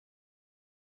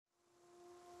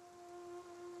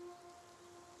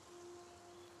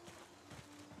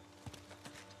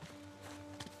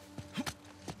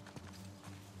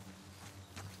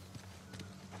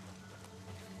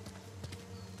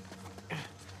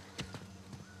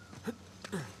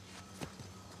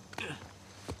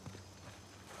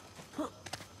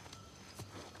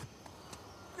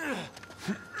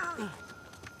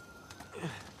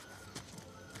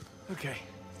Okay.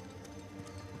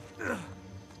 Hey,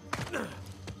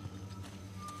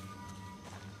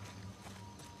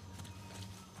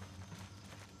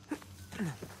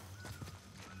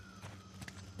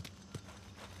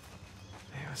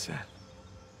 what's that?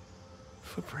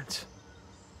 Footprints.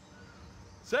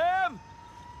 Sam!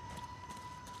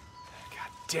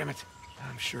 God damn it.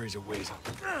 I'm sure he's a weasel.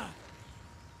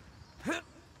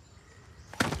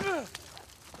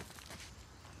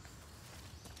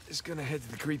 Just gonna head to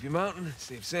the creepy mountain,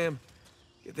 save Sam,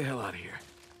 get the hell out of here.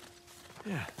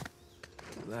 Yeah,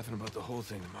 laughing about the whole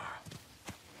thing tomorrow.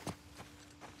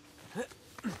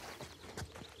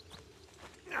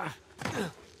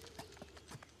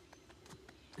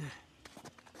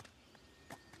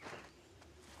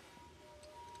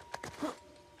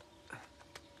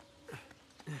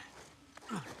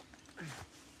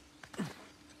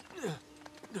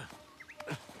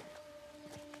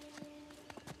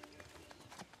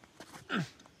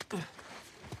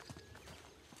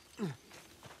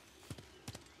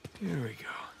 Here we go.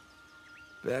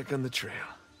 Back on the trail.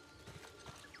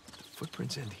 The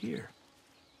footprints end here.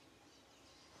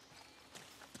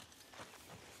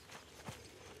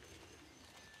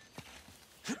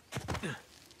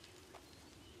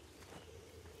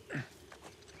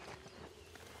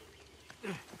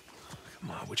 Come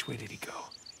on, which way did he go?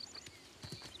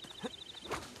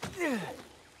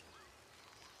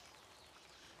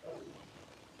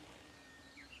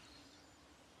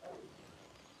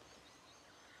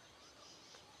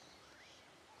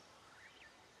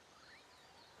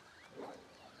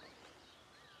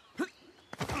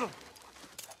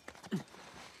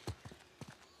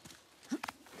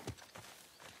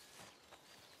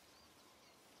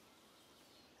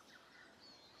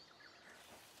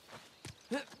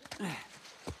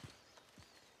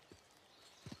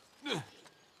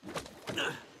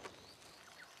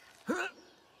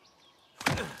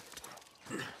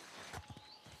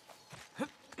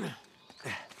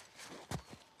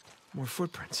 More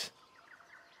footprints.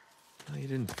 Well, you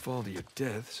didn't fall to your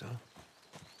death, so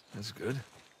that's good.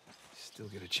 Still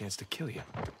get a chance to kill you.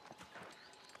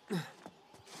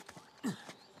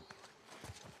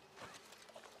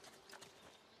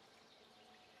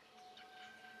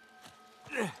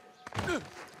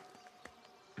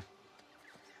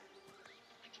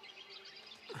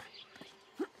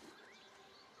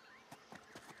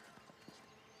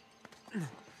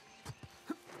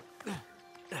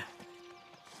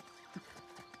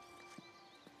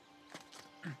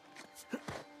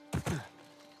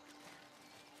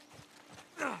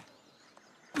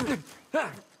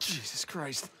 Jesus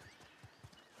Christ.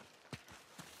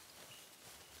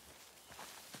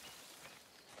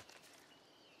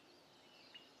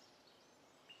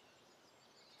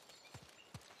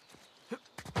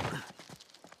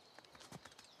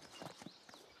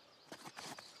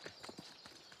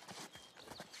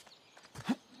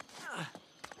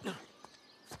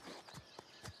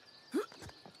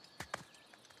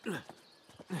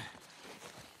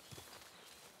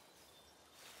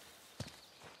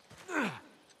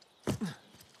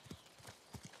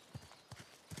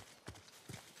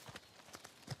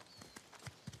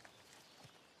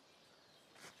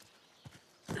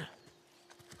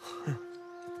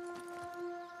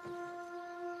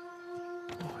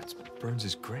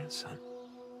 Burns' grandson.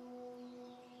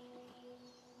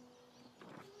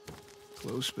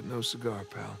 Close, but no cigar,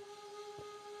 pal.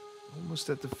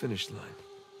 Almost at the finish line.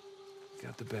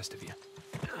 Got the best of you.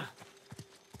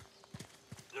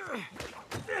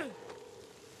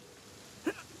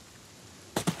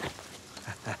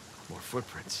 More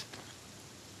footprints.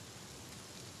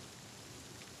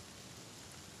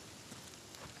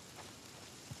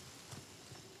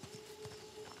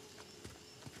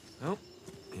 Oh.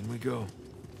 In we go.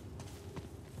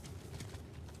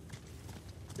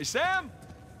 Hey, Sam!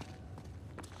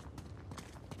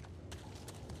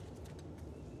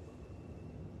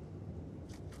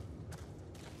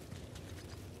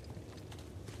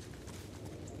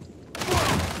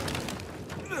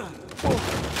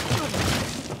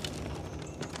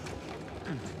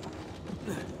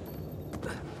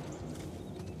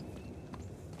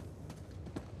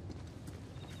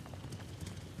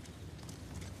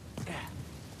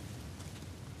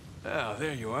 Oh,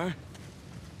 there you are.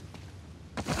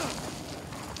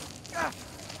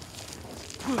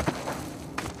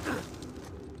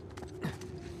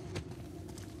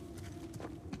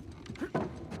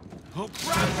 Oh,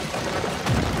 crap!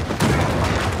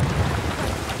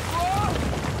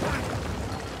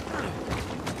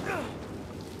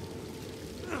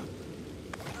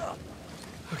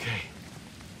 Okay.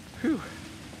 Whew.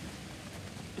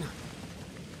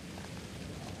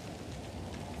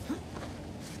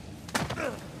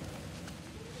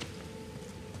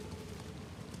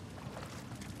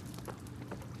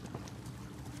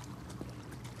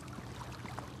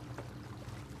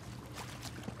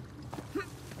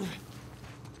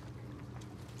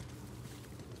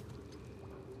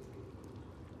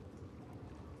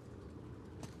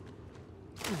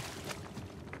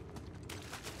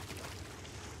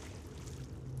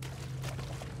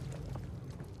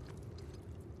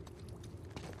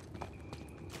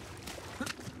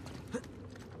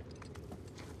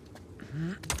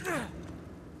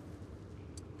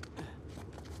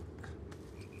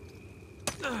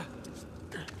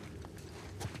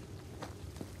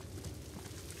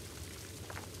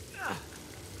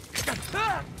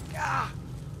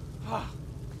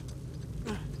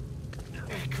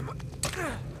 Come on.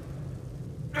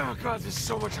 Oh God, this is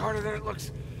so much harder than it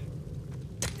looks.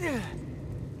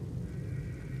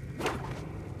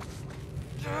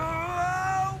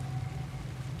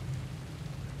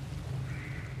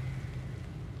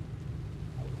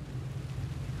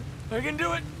 I can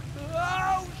do it!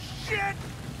 Oh, shit!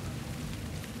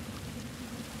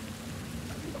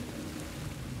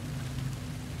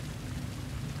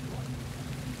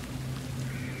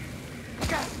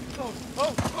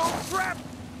 Oh, crap!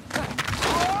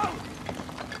 Oh!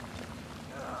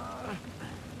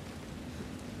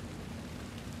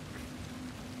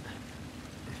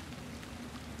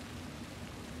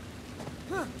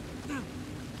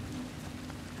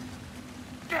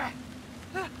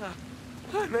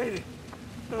 I made it.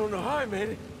 I don't know how I made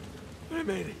it, but I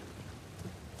made it.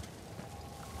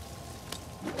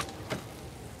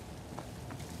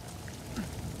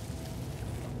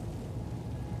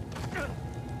 Oh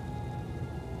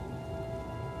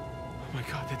my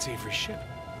God, that's Avery's ship.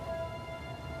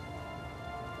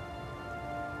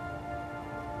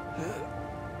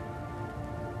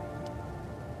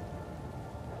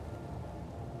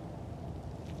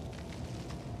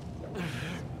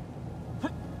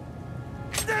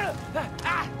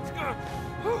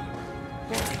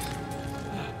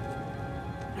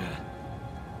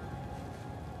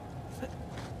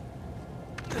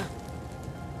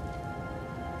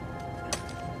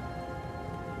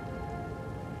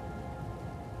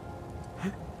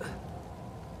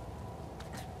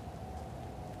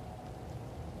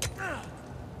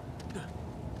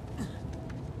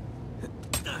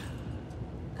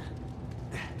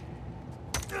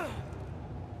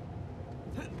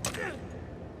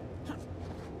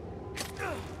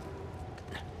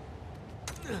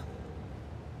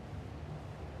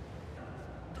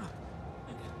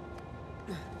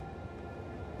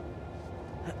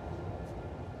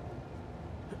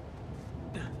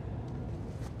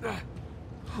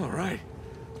 All right.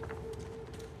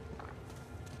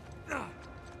 Oh,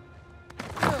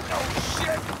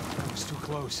 shit! That was too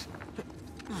close.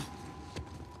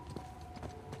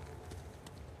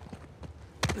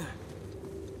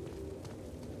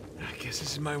 I guess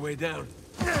this is my way down.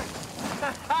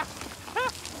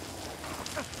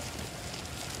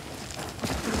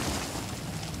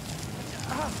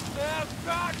 Oh,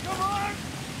 God, come on!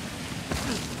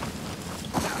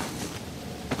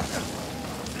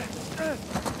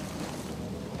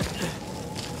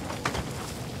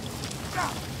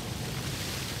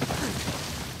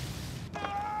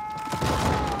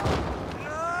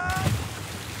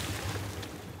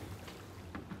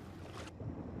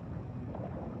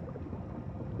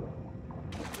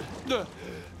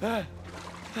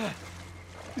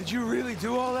 Did you really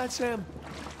do all that, Sam?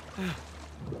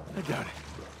 I doubt it.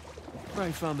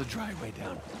 Probably found the dry way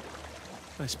down.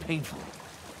 Less painful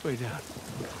way down.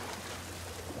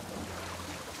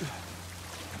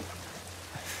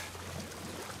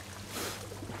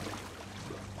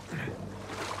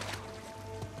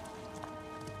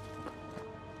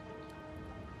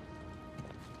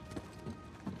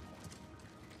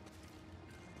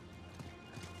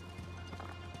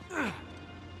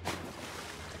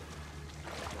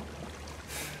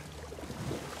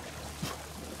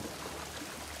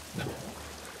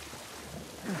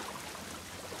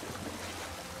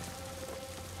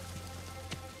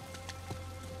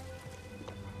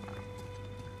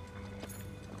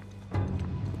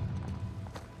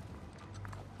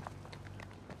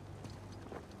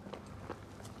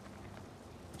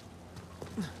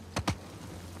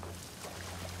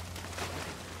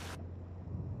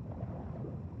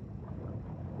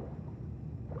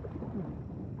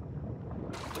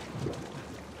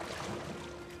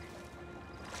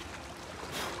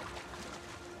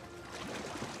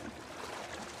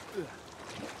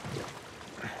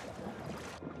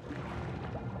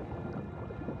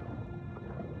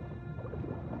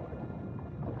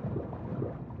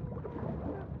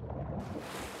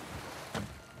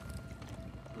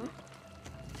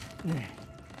 You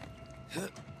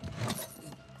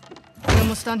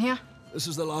almost done here? This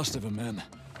is the last of them, ma'am.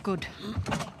 Good.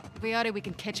 If we are it, we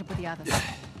can catch up with the others.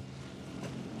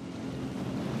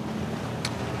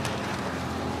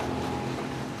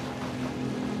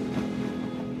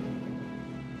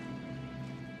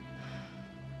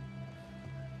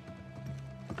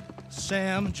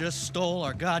 Sam just stole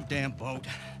our goddamn boat.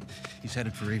 He's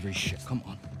headed for Avery's ship. Come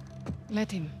on.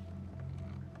 Let him.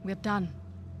 We're done.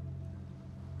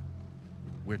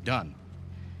 We're done.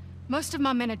 Most of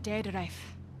my men are dead,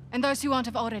 Rafe. And those who aren't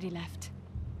have already left.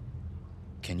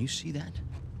 Can you see that?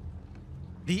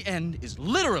 The end is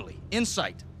literally in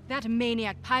sight. That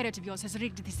maniac pirate of yours has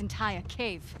rigged this entire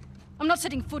cave. I'm not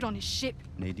setting foot on his ship.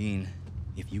 Nadine,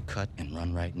 if you cut and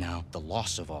run right now, the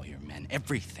loss of all your men,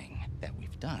 everything that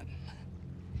we've done,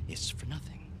 is for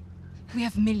nothing. We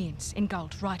have millions in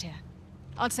gold right here.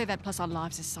 I'd say that plus our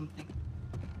lives is something.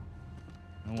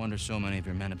 No wonder so many of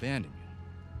your men abandoned you.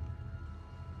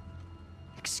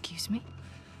 Excuse me?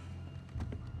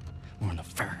 We're on the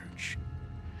verge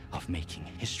of making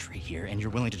history here, and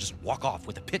you're willing to just walk off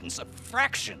with a pittance, a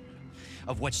fraction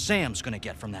of what Sam's gonna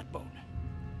get from that boat.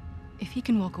 If he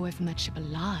can walk away from that ship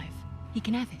alive, he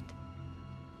can have it.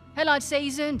 Hell, I'd say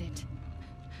he's earned it.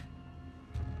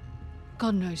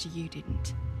 God knows you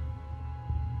didn't.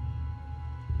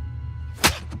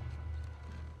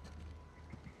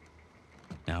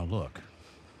 Now look,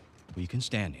 we can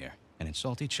stand here and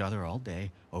insult each other all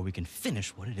day, or we can finish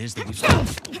what it is that we've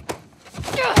started.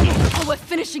 Oh, we're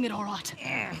finishing it all right.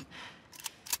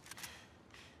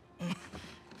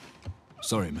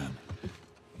 Sorry, man.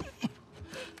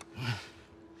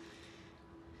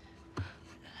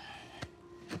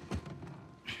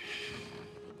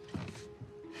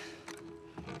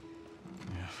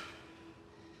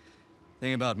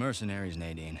 Thing about mercenaries,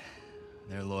 Nadine,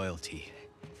 their loyalty,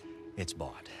 it's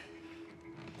bought.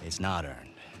 It's not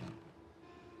earned.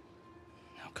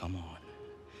 Now come on.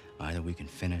 Either we can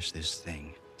finish this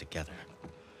thing together,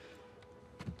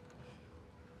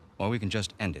 or we can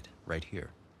just end it right here.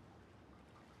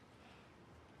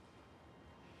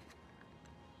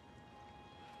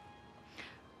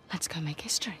 Let's go make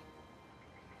history.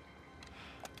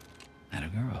 Atta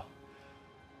girl.